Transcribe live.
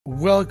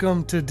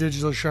Welcome to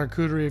Digital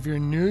Charcuterie. If you're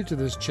new to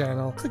this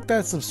channel, click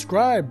that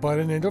subscribe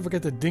button and don't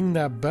forget to ding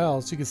that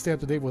bell so you can stay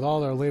up to date with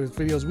all our latest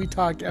videos. We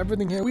talk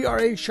everything here. We are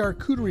a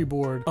charcuterie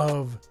board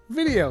of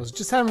videos,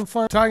 just having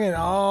fun talking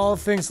all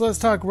things. So let's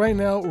talk right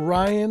now.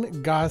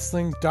 Ryan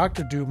Gosling,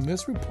 Dr. Doom.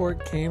 This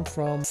report came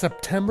from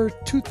September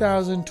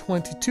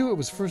 2022. It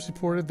was first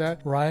reported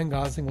that Ryan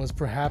Gosling was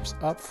perhaps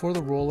up for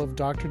the role of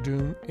Dr.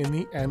 Doom in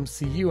the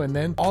MCU, and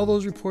then all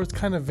those reports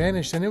kind of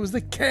vanished, and it was the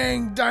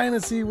KANG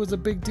dynasty was a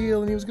big deal,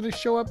 and he was going to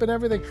show up and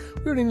everything.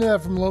 We already knew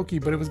that from Loki,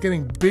 but it was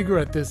getting bigger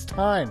at this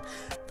time.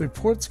 The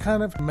reports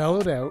kind of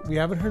mellowed out. We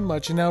haven't heard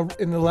much, and now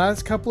in the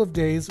last couple of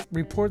days,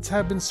 reports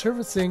have been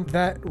surfacing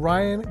that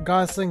Ryan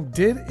Gosling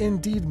did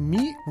indeed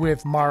meet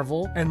with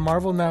Marvel, and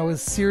Marvel now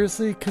is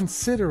seriously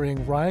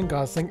considering Ryan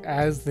Gosling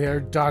as their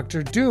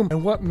Dr. Doom.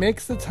 And what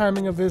makes the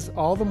timing of this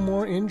all the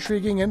more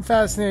intriguing and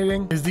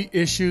fascinating is the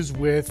issues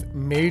with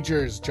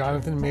Majors,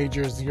 Jonathan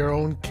Majors, your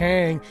own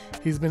Kang.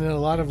 He's been in a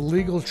lot of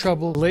legal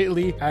trouble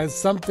lately as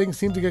something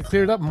seemed to get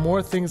cleared up,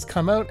 more things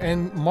come out,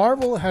 and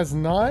Marvel has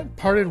not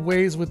parted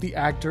ways with the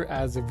actor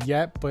as of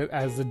yet, but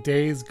as the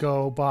days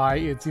go by,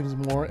 it seems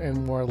more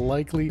and more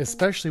likely,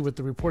 especially with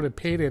the reported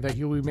payday that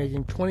he'll be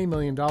making $20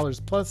 million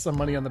plus some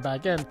money on the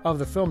back end of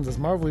the film. Does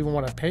Marvel even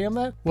want to pay him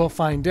that? We'll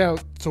find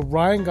out. So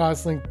Ryan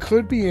Gosling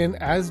could be in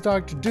as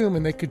Dr. Doom,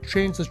 and they could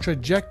change the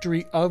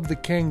trajectory of the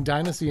Kang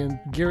dynasty and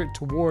gear it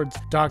towards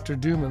Dr.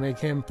 Doom and make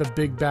him the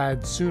big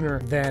bad sooner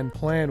than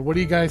planned. What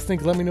do you guys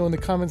think? Let me know in the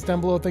comments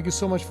down below. Thank you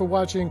so much for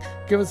watching.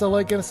 Give us a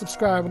like and a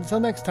subscribe. Until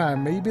next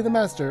time, may you be the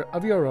master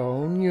of your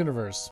own universe.